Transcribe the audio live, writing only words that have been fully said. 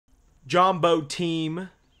Jumbo team,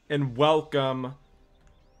 and welcome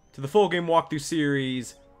to the full game walkthrough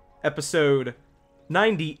series, episode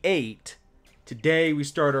 98. Today we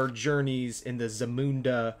start our journeys in the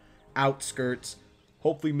Zamunda outskirts.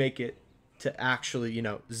 Hopefully make it to actually,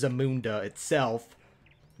 Zamunda itself.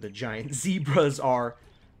 The giant zebras are.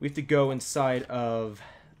 We have to go inside of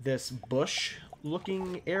this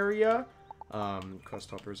bush-looking area. Quest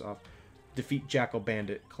helpers off. Defeat Jackal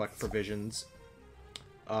Bandit. Collect provisions.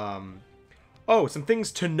 Oh, some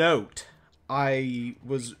things to note. I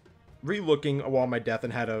was re-looking while my death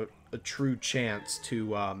and had a true chance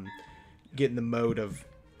to get in the mode of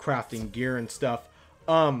crafting gear and stuff.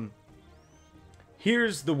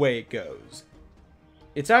 Here's the way it goes.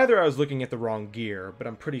 It's either I was looking at the wrong gear, but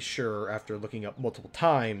I'm pretty sure after looking up multiple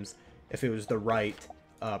times if it was the right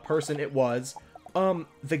person. It was.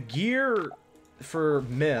 The gear for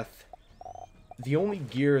Myth, the only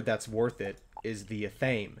gear that's worth it is the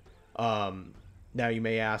Athame. Now you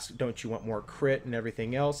may ask, don't you want more crit and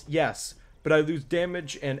everything else? Yes, but I lose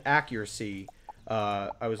damage and accuracy.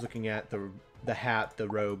 I was looking at the hat, the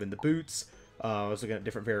robe, and the boots. I was looking at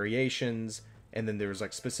different variations, and then there's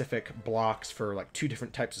like specific blocks for like 2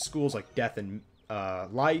 different types of schools, like death and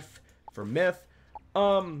life for Myth.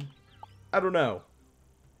 I don't know.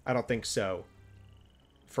 I don't think so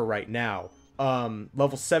for right now.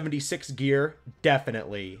 Level 76 gear,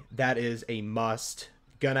 definitely. That is a must.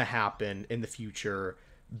 Gonna happen in the future.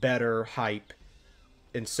 Better hype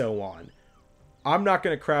and so on. I'm not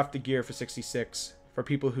gonna craft the gear for 66. For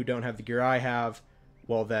people who don't have the gear I have,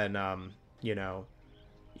 well then,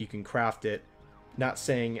 you can craft it. Not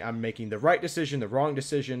saying I'm making the right decision, the wrong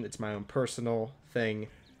decision. It's my own personal thing.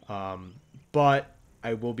 But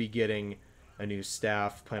I will be getting a new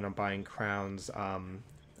staff. Plan on buying crowns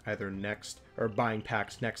either next, or buying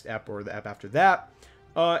packs next ep or the ep after that.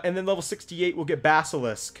 And then level 68 we'll get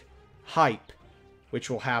Basilisk hype, which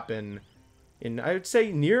will happen in, I would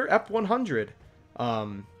say, near ep 100.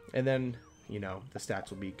 And then, the stats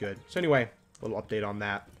will be good. So anyway, a little update on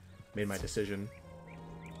that. Made my decision.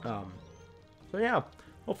 So yeah,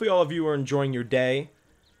 hopefully all of you are enjoying your day.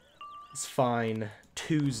 It's fine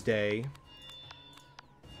Tuesday.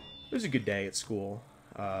 It was a good day at school.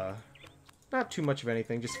 Not too much of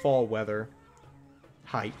anything, just fall weather.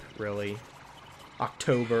 Hype, really.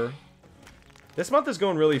 October. This month is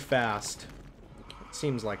going really fast. It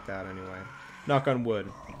seems like that, anyway. Knock on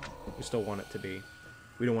wood. We still want it to be.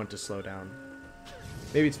 We don't want it to slow down.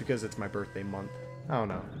 Maybe it's because it's my birthday month. I don't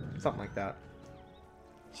know. Something like that.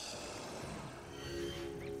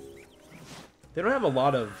 They don't have a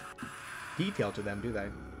lot of detail to them, do they?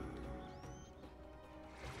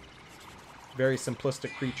 Very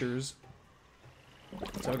simplistic creatures.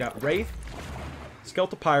 So I got Wraith,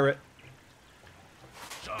 Skeletal Pirate.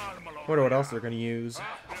 Wonder what else they're going to use.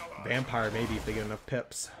 Vampire, maybe, if they get enough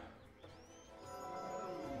pips.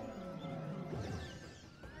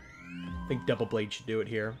 I think Double Blade should do it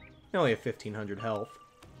here. They only have 1500 health.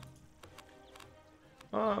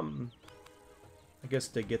 I guess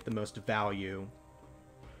to get the most value,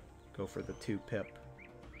 go for the 2 pip.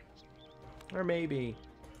 Or maybe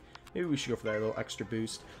we should go for that little extra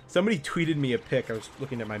boost. Somebody tweeted me a pic. I was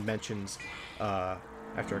looking at my mentions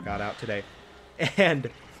after I got out today. And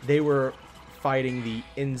they were fighting the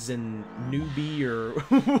Inzan newbie or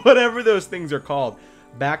whatever those things are called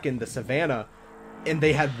back in the savannah. And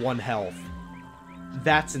they had 1 health.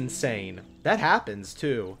 That's insane. That happens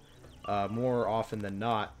too. More often than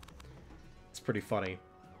not. It's pretty funny.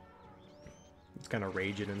 It's kind of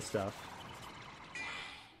raging and stuff.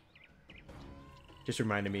 Just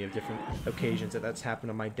reminded me of different occasions that's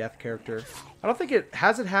happened on my death character. I don't think it...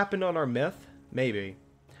 Has it happened on our Myth? Maybe.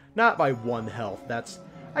 Not by 1 health. That's...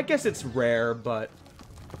 I guess it's rare, but...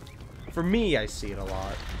 For me, I see it a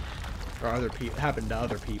lot. Or other people... Happened to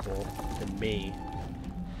other people than me.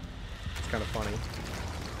 It's kind of funny.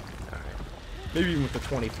 Alright. Maybe even with the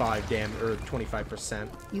 25 damage, or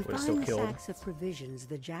 25% would have still killed. You find the sacks of provisions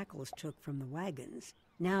the jackals took from the wagons.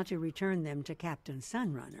 Now to return them to Captain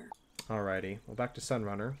Sunrunner. Alrighty, well, back to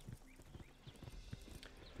Sunrunner.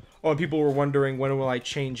 Oh, and people were wondering, when will I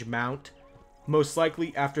change mount? Most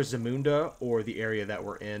likely after Zamunda or the area that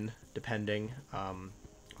we're in, depending. I'll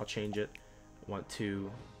change it. I want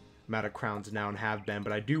to... I'm out of crowns now and have been,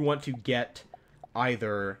 but I do want to get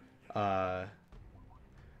either... not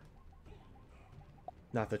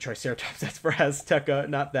the Triceratops, that's for Azteca,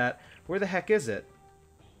 not that. Where the heck is it?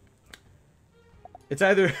 It's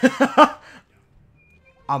either...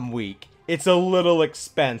 I'm weak. It's a little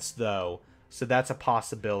expense, though, so that's a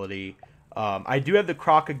possibility. I do have the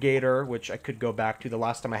Crocagator, which I could go back to. The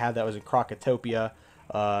last time I had that was in Crocotopia.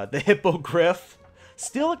 The Hippogriff,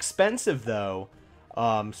 Still expensive, though.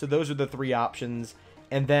 So those are the 3 options.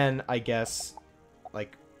 And then, I guess,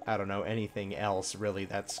 like, I don't know, anything else, really,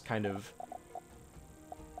 that's kind of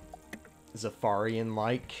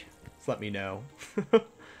Zafarian-like. Just let me know.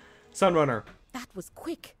 Sunrunner. That was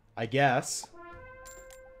quick. I guess.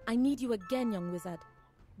 I need you again, young wizard.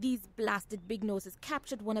 These blasted big noses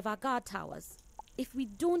captured one of our guard towers. If we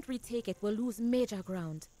don't retake it, we'll lose major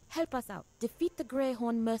ground. Help us out. Defeat the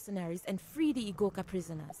Greyhorn mercenaries and free the Igoka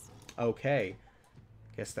prisoners. Okay.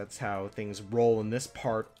 Guess that's how things roll in this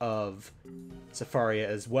part of Zafaria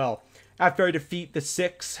as well. After I defeat the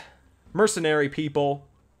 6 mercenary people,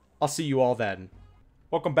 I'll see you all then.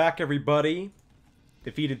 Welcome back, everybody.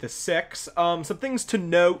 Defeated the 6. Some things to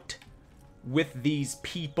note with these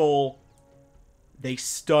people. They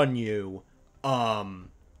stun you a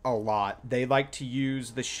lot. They like to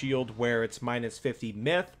use the shield where it's minus 50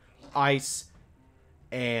 myth, ice,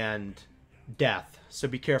 and death. So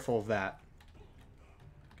be careful of that.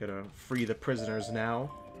 Gotta free the prisoners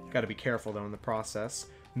now. Gotta be careful, though, in the process.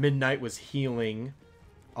 Midnight was healing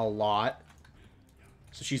a lot.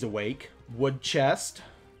 So she's awake. Wood chest.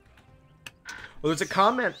 Well, there's a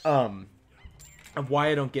comment of why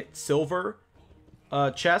I don't get silver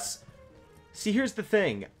chests. See, here's the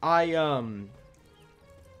thing. I don't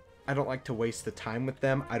like to waste the time with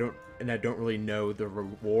them. I don't really know the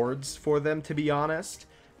rewards for them, to be honest.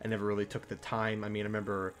 I never really took the time. I mean, I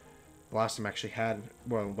remember the last time I actually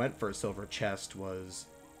went for a silver chest was,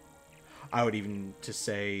 I would even to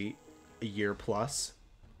say, a year plus.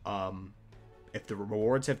 If the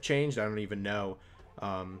rewards have changed, I don't even know.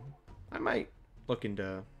 I might look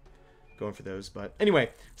into going for those, but anyway,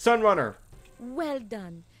 Sunrunner. Well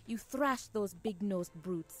done. You thrashed those big-nosed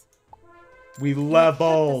brutes. We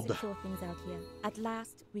leveled. Help us secure things out here. At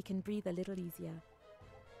last, we can breathe a little easier.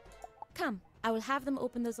 Come, I will have them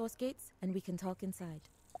open the Zorse gates, and we can talk inside.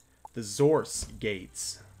 The Zorse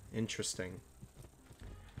gates. Interesting.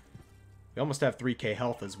 We almost have 3k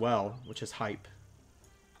health as well, which is hype.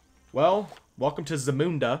 Well, welcome to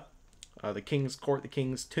Zamunda, the King's Court, the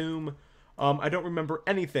King's Tomb. I don't remember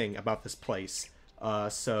anything about this place,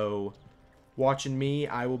 so watching me,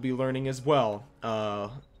 I will be learning as well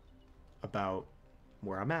about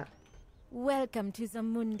where I'm at. Welcome to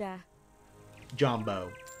Zamunda.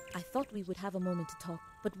 Jumbo. I thought we would have a moment to talk,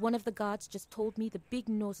 but one of the guards just told me the big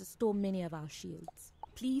noses stole many of our shields.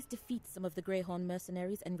 Please defeat some of the Greyhorn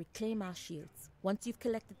mercenaries and reclaim our shields. Once you've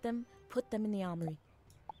collected them, put them in the armory.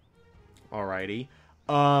 Alrighty.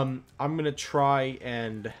 I'm gonna try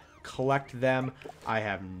and collect them. I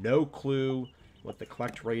have no clue what the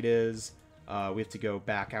collect rate is. We have to go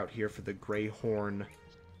back out here for the Greyhorn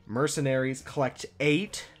mercenaries. Collect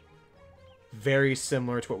 8. Very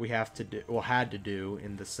similar to what we have to do, had to do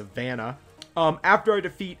in the Savannah. After I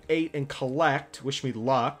defeat 8 and collect, wish me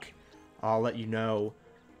luck, I'll let you know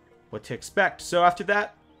what to expect. So after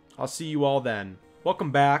that, I'll see you all then.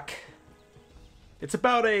 Welcome back. It's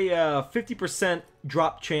about a 50%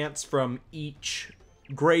 drop chance from each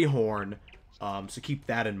Greyhorn, so keep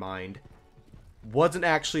that in mind. Wasn't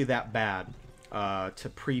actually that bad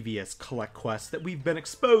to previous collect quests that we've been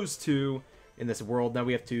exposed to in this world. Now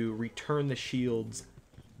we have to return the shields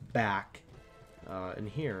back in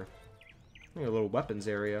here. A little weapons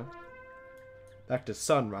area. Back to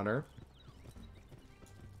Sunrunner.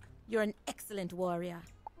 You're an excellent warrior.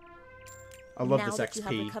 I love this Now that you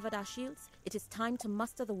have XP. recovered our shields, it is time to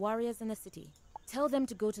muster the warriors in the city. Tell them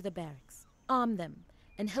to go to the barracks, arm them,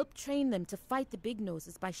 and help train them to fight the big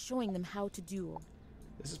noses by showing them how to duel.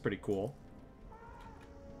 This is pretty cool.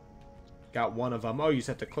 Got one of them. Oh, you just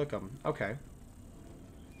have to click them. Okay.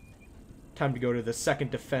 Time to go to the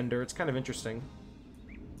second defender. It's kind of interesting.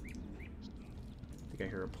 I think I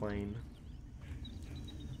hear a plane.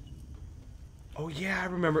 Oh, yeah, I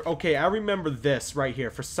remember. Okay, I remember this right here.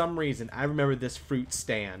 For some reason, I remember this fruit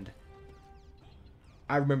stand.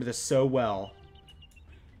 I remember this so well.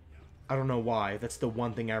 I don't know why. That's the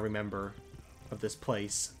one thing I remember of this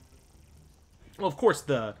place. Well, of course,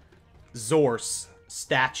 the Zorse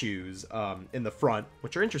statues in the front,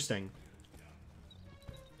 which are interesting.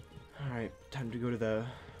 Alright, time to go to the...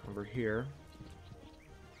 over here.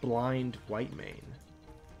 Blind White Mane.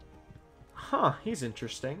 Huh, he's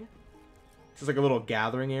interesting. This is like a little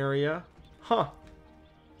gathering area. Huh.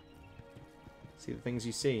 See the things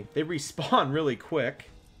you see. They respawn really quick.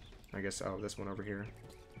 I guess, oh, this one over here.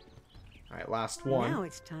 Alright, last one. Now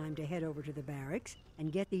it's time to head over to the barracks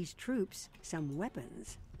and get these troops some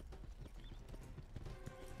weapons.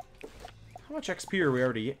 How much XP are we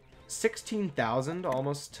already? 16,000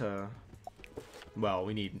 almost to... Well,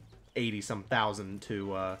 we need 80-some thousand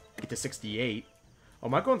to get to 68. Oh,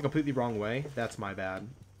 am I going the completely wrong way? That's my bad.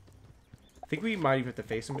 I think we might even have to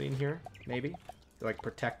face somebody in here. Maybe. They're, like,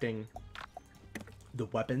 protecting the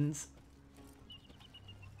weapons.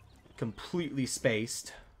 Completely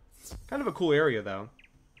spaced. Kind of a cool area, though.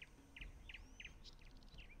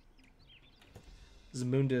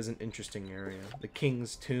 Zamunda is an interesting area. The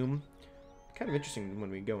King's Tomb. Kind of interesting when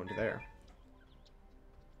we go into there.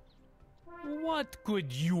 What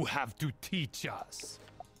could you have to teach us?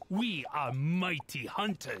 We are mighty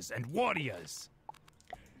hunters and warriors.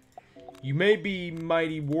 You may be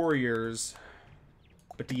mighty warriors,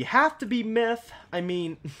 but do you have to be myth? I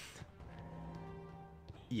mean,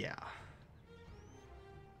 yeah.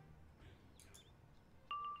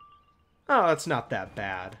 Oh, that's not that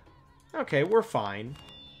bad. Okay, we're fine.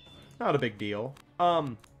 Not a big deal.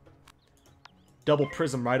 Double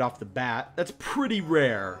prism right off the bat. That's pretty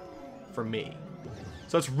rare for me.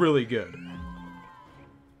 So that's really good.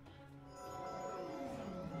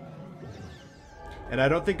 And I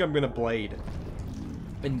don't think I'm going to blade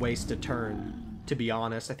and waste a turn, to be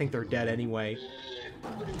honest. I think they're dead anyway.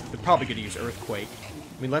 They're probably going to use Earthquake.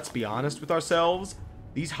 I mean, let's be honest with ourselves.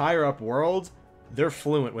 These higher up worlds, they're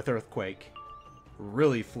fluent with Earthquake.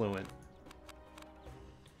 Really fluent.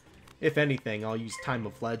 If anything, I'll use Time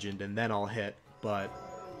of Legend and then I'll hit. But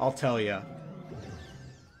I'll tell you,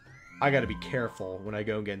 I gotta be careful when I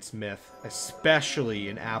go against Myth, especially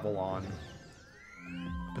in Avalon.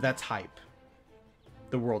 But that's hype.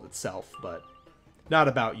 The world itself, but not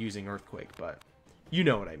about using Earthquake, but you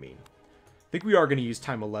know what I mean. I think we are going to use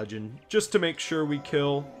Time of Legend just to make sure we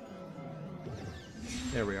kill.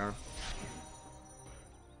 There we are.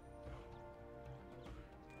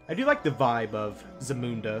 I do like the vibe of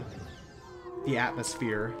Zamunda, the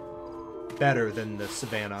atmosphere, better than the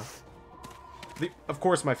Savannah. Of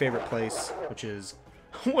course, my favorite place, which is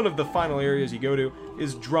one of the final areas you go to,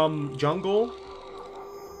 is Drum Jungle.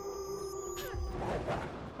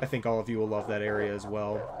 I think all of you will love that area as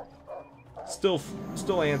well. Still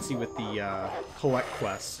antsy with the collect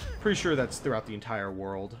quests. Pretty sure that's throughout the entire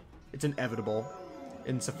world. It's inevitable,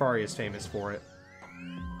 and Safari is famous for it.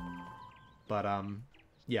 But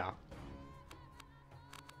yeah.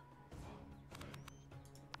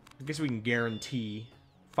 I guess we can guarantee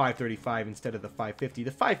 535 instead of the 550.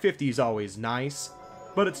 The 550 is always nice,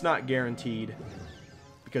 but it's not guaranteed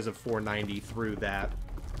because of 490 through that.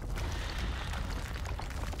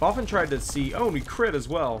 I've often tried to see... Oh, and we crit as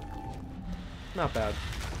well. Not bad.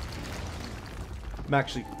 I'm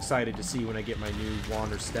actually excited to see when I get my new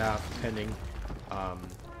wand or staff, depending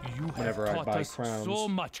whenever I buy crowns. So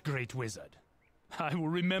much, great wizard. I will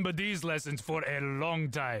remember these lessons for a long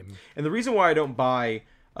time. And the reason why I don't buy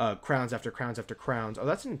crowns after crowns after crowns... Oh,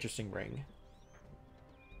 that's an interesting ring.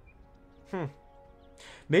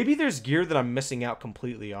 Maybe there's gear that I'm missing out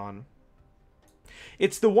completely on.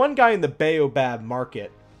 It's the one guy in the Baobab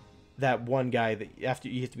market. That one guy that you have to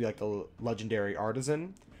be like a legendary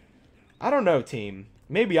artisan. I don't know, team.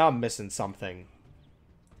 Maybe I'm missing something.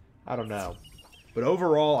 I don't know. But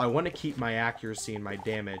overall, I want to keep my accuracy and my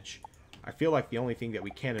damage. I feel like the only thing that we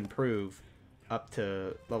can improve up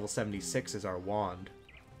to level 76 is our wand.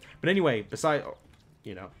 But anyway, besides,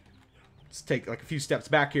 you know, let's take like a few steps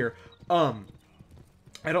back here. I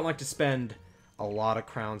don't like to spend a lot of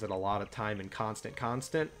crowns and a lot of time in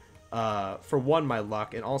constant. For one, my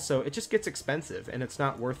luck, and also it just gets expensive and it's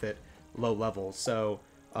not worth it low levels. So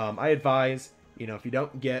I advise, you know, if you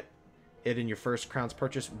don't get it in your first crowns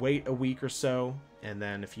purchase, wait a week or so, and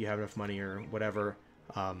then if you have enough money or whatever,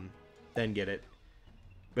 then get it.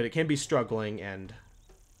 But it can be struggling and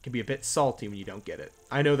can be a bit salty when you don't get it.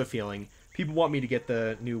 I know the feeling. People want me to get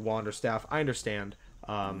the new wand or staff. I understand.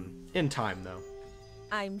 In time, though.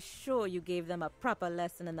 I'm sure you gave them a proper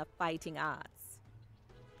lesson in the fighting arts.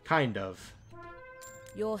 Kind of.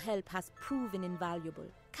 Your help has proven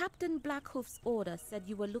invaluable. Captain Blackhoof's order said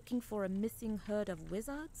you were looking for a missing herd of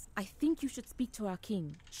wizards. I think you should speak to our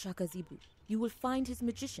king, Shakazibu. You will find his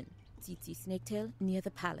magician, Tsitsi Snaketail, near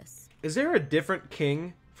the palace. Is there a different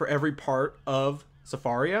king for every part of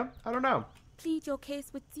Safaria? I don't know. Plead your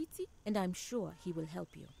case with Tsitsi, and I'm sure he will help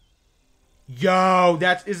you. Yo,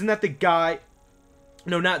 isn't that the guy?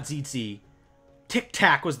 No, not Tsitsi. Tic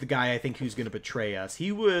Tac was the guy I think who's gonna betray us.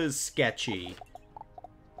 He was sketchy.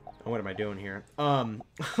 Oh, what am I doing here?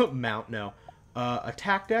 Mount, no.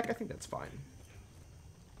 Attack deck? I think that's fine.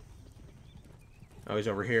 Oh, he's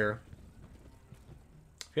over here.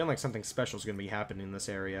 Feeling like something special is gonna be happening in this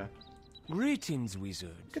area. Greetings,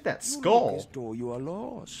 wizard. Look at that skull. You look as though you are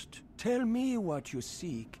lost. Tell me what you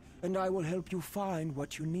seek, and I will help you find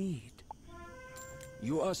what you need.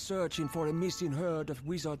 You are searching for a missing herd of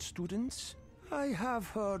wizard students? I have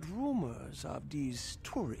heard rumors of these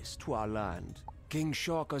tourists to our land. King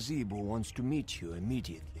Shakazibu wants to meet you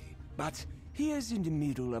immediately, but he is in the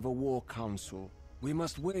middle of a war council. We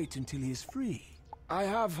must wait until he is free. I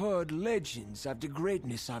have heard legends of the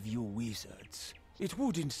greatness of you wizards. It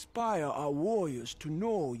would inspire our warriors to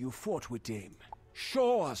know you fought with him.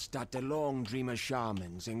 Show us that the Long Dreamer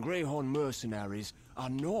shamans and Greyhorn mercenaries are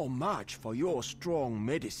no match for your strong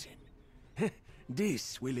medicine.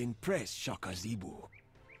 This will impress Shakazibu.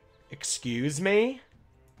 Excuse me?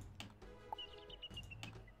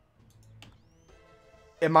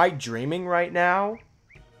 Am I dreaming right now?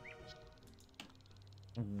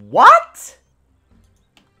 What?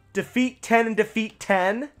 Defeat 10 and defeat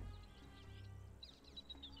 10?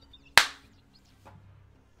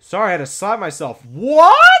 Sorry, I had to slap myself.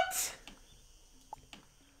 What?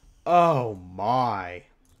 Oh my.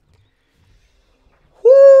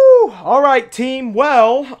 Whoo! Alright, team.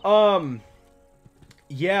 Well,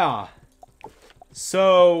 yeah.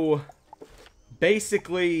 So,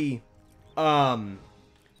 basically, I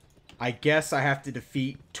guess I have to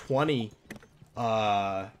defeat 20.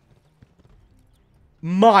 My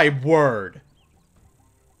word.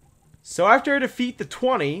 So after I defeat the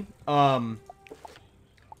 20,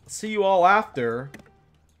 see you all after.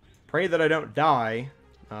 Pray that I don't die.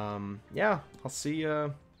 Yeah, I'll see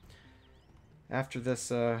you after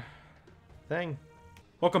this, thing.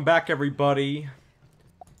 Welcome back, everybody.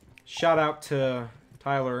 Shout out to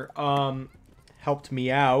Tyler. Helped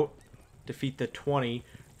me out. Defeat the 20.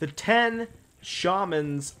 The 10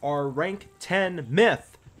 shamans are rank 10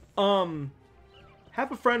 myth.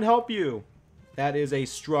 Have a friend help you. That is a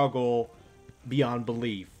struggle beyond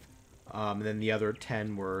belief. And then the other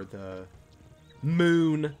 10 were the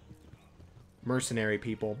moon mercenary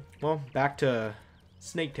people. Well, back to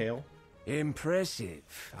Snaketail.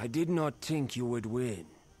 Impressive. I did not think you would win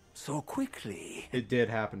so quickly. It did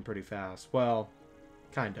happen pretty fast. Well,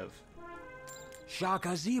 kind of.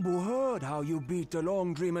 Shakazibu heard how you beat the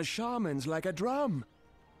Long Dreamer shamans like a drum.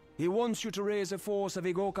 He wants you to raise a force of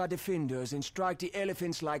Igoka defenders and strike the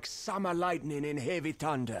elephants like summer lightning in heavy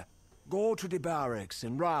thunder. Go to the barracks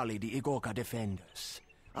and rally the Igoka defenders.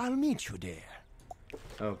 I'll meet you there.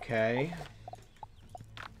 Okay.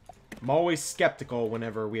 I'm always skeptical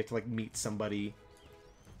whenever we have to, like, meet somebody.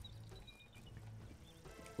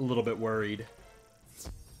 A little bit worried.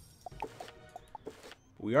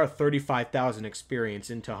 We are 35,000 experience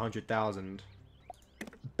into 100,000.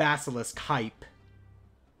 Basilisk hype.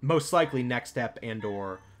 Most likely next step and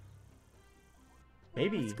or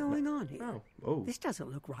maybe. What's going on here? Oh. This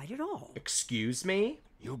doesn't look right at all. Excuse me?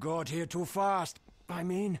 You got here too fast. I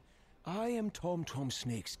mean, I am Tom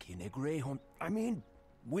Snakeskin, a Greyhorn. I mean,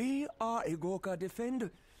 we are Igoka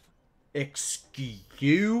defender.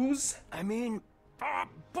 Excuse? I mean,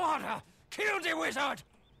 Barter, kill the wizard!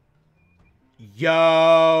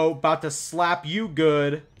 Yo, about to slap you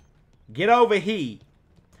good. Get over here.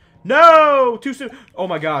 No! Too soon. Oh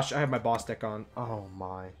my gosh, I have my boss deck on. Oh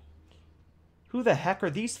my. Who the heck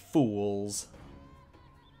are these fools?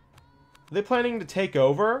 Are they planning to take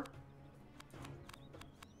over?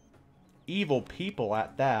 Evil people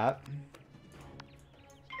at that.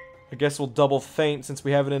 I guess we'll double feint since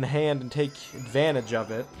we have it in hand and take advantage of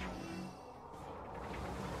it.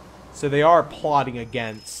 So they are plotting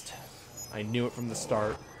against. I knew it from the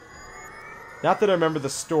start. Not that I remember the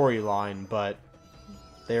storyline, but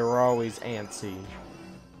they were always antsy.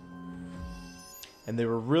 And they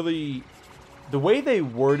were really... The way they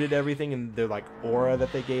worded everything and their, like, aura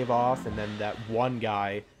that they gave off, and then that one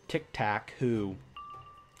guy, Tic Tac, who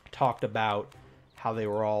talked about how they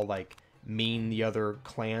were all, like, mean the other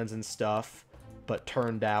clans and stuff, but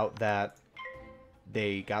turned out that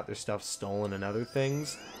they got their stuff stolen and other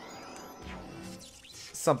things.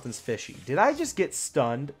 Something's fishy. Did I just get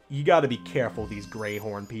stunned? You gotta be careful, these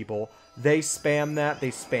Greyhorn people. They spam that.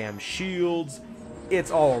 They spam shields.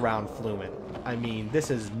 It's all around fluent. I mean,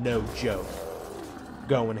 this is no joke.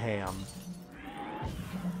 Going ham.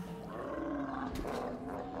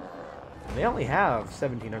 And they only have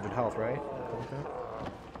 1,700 health, right?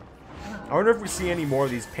 I wonder if we see any more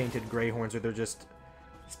of these painted Greyhorns, or they're just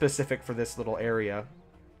specific for this little area.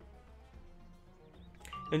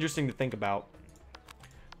 Interesting to think about.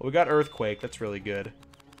 Well, we got Earthquake. That's really good.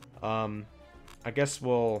 I guess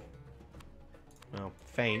we'll... No,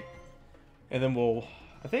 feint. And then we'll...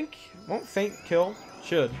 I think... Won't feint kill?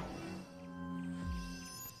 Should.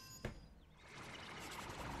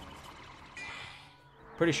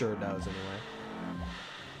 Pretty sure it does, anyway.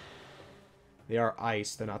 They are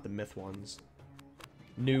ice. They're not the myth ones.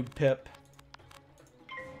 Noob Pip.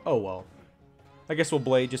 Oh, well. I guess we'll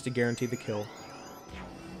Blade just to guarantee the kill.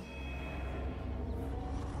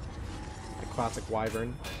 Classic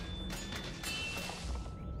wyvern.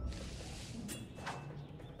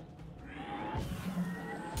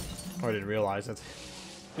 Oh, I didn't realize it.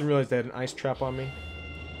 Didn't realize they had an ice trap on me.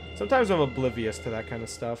 Sometimes I'm oblivious to that kind of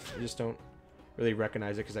stuff. I just don't really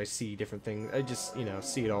recognize it because I see different things. I just, you know,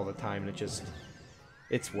 see it all the time, and it just...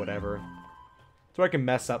 It's whatever. So I can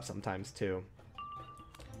mess up sometimes, too.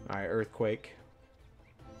 Alright, earthquake.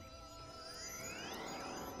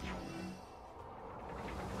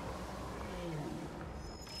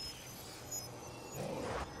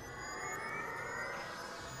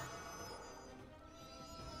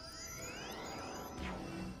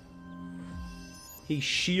 He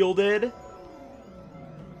shielded.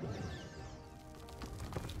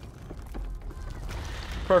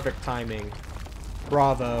 Perfect timing.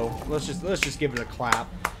 Bravo. Let's just give it a clap.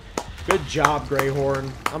 Good job, Greyhorn.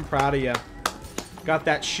 I'm proud of you. Got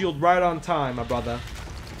that shield right on time, my brother.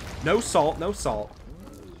 No salt, no salt.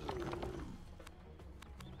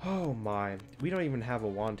 Oh my. We don't even have a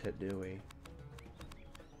wand hit, do we?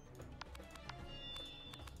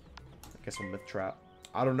 I guess we'll myth trap.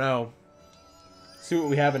 I don't know. See what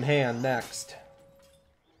we have in hand next.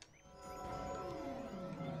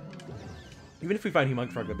 Even if we find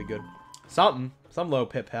Humongous Frog, that'd be good. Something. Some low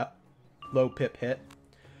pip hit. Low pip hit.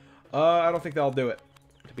 I don't think that'll do it,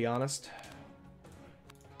 to be honest.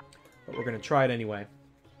 But we're gonna try it anyway.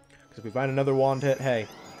 Because if we find another wand hit, hey,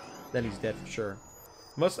 then he's dead for sure.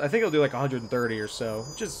 I think he'll do like 130 or so,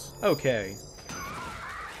 which is okay.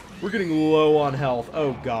 We're getting low on health.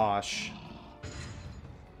 Oh gosh.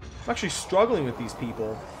 I'm actually struggling with these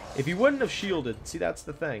people. If he wouldn't have shielded, see, that's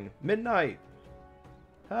the thing. Midnight.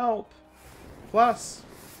 Help. Plus.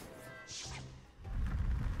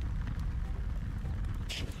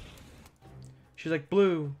 She's like,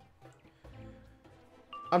 Blue.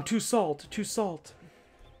 I'm too salt, too salt.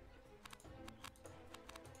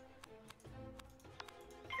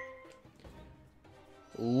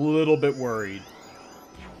 Little bit worried.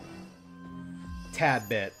 Tad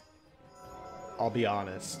bit. I'll be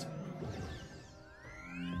honest.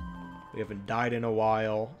 We haven't died in a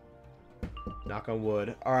while. Knock on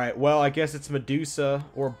wood. Alright, well, I guess it's Medusa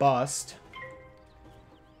or bust.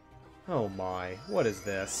 Oh my, what is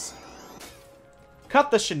this?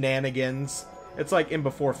 Cut the shenanigans. It's like in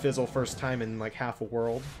before Fizzle first time in like half a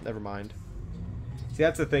world. Never mind. See,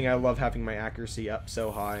 that's the thing. I love having my accuracy up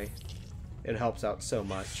so high. It helps out so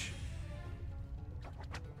much.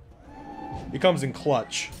 It comes in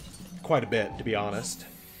clutch. Quite a bit, to be honest.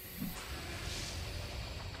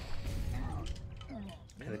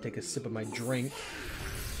 Gotta take a sip of my drink.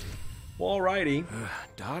 Well, alrighty.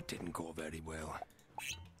 That didn't go very well.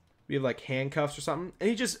 We have like handcuffs or something. And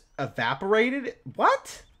he just evaporated?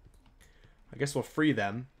 What? I guess we'll free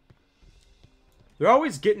them. They're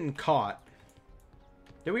always getting caught.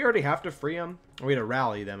 Did we already have to free them? Or we had to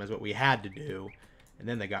rally them is what we had to do. And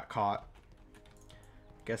then they got caught.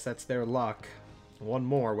 Guess that's their luck. One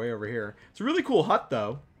more way over here. It's a really cool hut,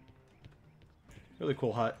 though. Really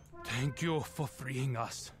cool hut. Thank you for freeing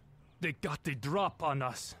us. They got the drop on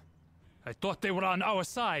us. I thought they were on our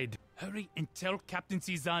side. Hurry and tell Captain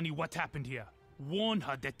Cizani what happened here. Warn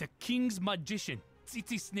her that the king's magician,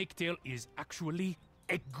 Tsitsi Snaketail, is actually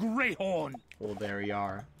a greyhorn. Well, there you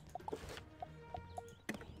are.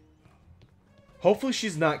 Hopefully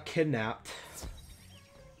she's not kidnapped.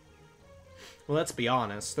 Well, let's be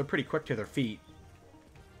honest. They're pretty quick to their feet.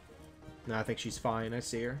 No, I think she's fine. I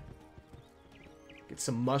see her. Get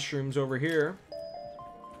some mushrooms over here.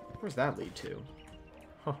 Where's that lead to?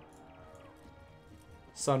 Huh.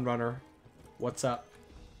 Sunrunner. What's up?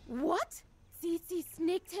 What? Tsitsi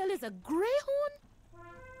Snaketail is a greyhorn?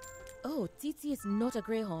 Oh, Tsitsi is not a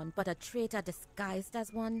greyhorn, but a traitor disguised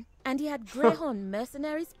as one. And he had greyhorn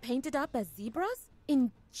mercenaries painted up as zebras?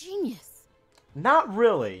 Ingenious. Not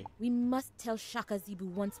really. We must tell Shaka Zebu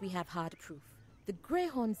once we have hard proof. The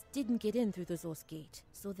greyhorns didn't get in through the Zor's gate,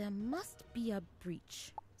 so there must be a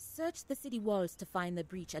breach. Search the city walls to find the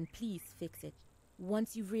breach and please fix it.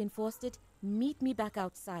 Once you've reinforced it, meet me back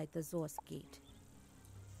outside the Zor's gate.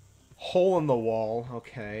 Hole in the wall.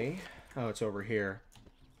 Okay. Oh, it's over here.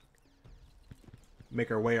 Make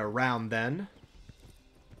our way around then.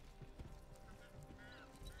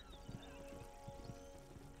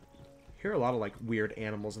 Hear a lot of like weird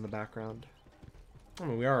animals in the background. I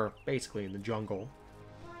mean, we are basically in the jungle.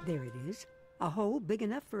 There it is. A hole big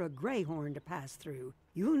enough for a greyhorn to pass through.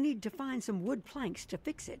 You'll need to find some wood planks to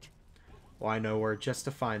fix it. Well, I know where just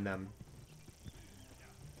to find them.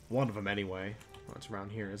 One of them anyway. Oh, it's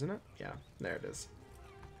around here, isn't it? Yeah, there it is.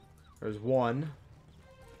 There's one.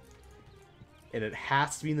 And it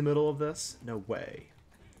has to be in the middle of this? No way.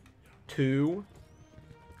 Two.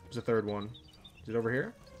 There's a third one. Is it over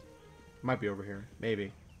here? Might be over here.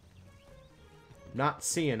 Maybe. Not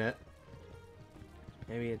seeing it.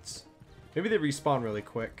 Maybe it's... Maybe they respawn really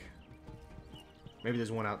quick. Maybe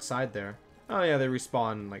there's one outside there. Oh yeah, they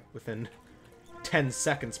respawn like within 10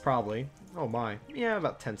 seconds probably. Oh my. Yeah,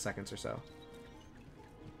 about 10 seconds or so.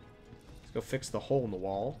 Let's go fix the hole in the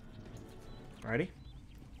wall. Alrighty.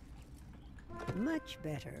 Much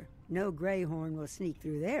better. No greyhorn will sneak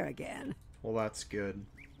through there again. Well, that's good.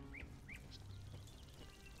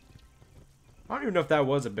 I don't even know if that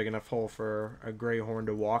was a big enough hole for a greyhorn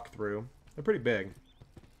to walk through. They're pretty big.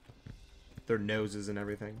 Their noses and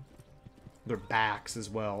everything. Their backs as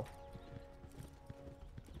well.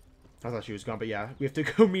 I thought she was gone, but yeah, we have to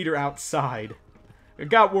go meet her outside. I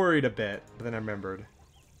got worried a bit, but then I remembered.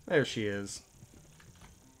 There she is.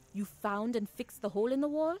 You found and fixed the hole in the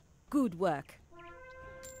wall? Good work.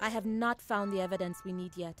 I have not found the evidence we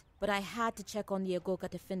need yet, but I had to check on the Agoka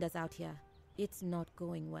defenders out here. It's not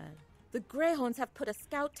going well. The Greyhorns have put a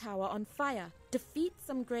scout tower on fire. Defeat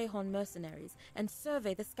some Greyhorn mercenaries and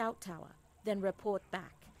survey the scout tower, then report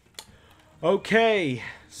back. Okay,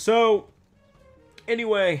 so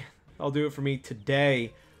anyway, I'll do it for me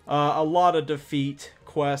today. A lot of defeat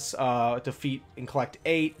quests, defeat and collect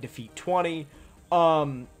 8, defeat 20.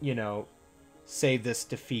 You know, save this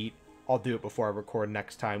defeat. I'll do it before I record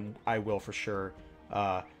next time. I will for sure.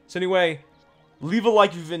 So anyway, leave a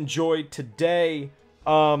like if you've enjoyed today.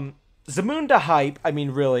 Zamunda hype, I mean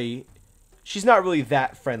really, she's not really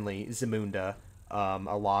that friendly, Zamunda.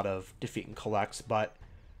 A lot of defeat and collects, but,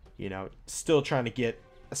 you know, still trying to get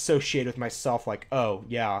associated with myself like, oh,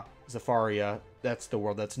 yeah, Zafaria, that's the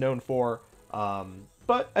world that's known for.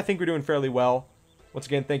 But I think we're doing fairly well. Once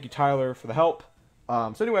again, thank you, Tyler, for the help.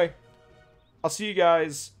 So anyway, I'll see you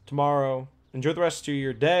guys tomorrow. Enjoy the rest of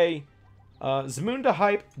your day. Zamunda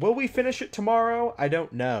hype, will we finish it tomorrow? I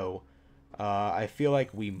don't know. I feel like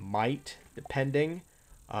we might, depending.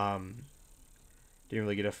 Didn't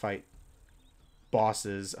really get to fight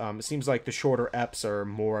bosses. It seems like the shorter eps are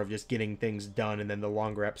more of just getting things done, and then the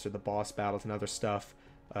longer eps are the boss battles and other stuff.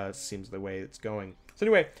 It seems the way it's going. So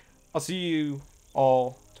anyway, I'll see you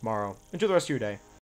all tomorrow. Enjoy the rest of your day.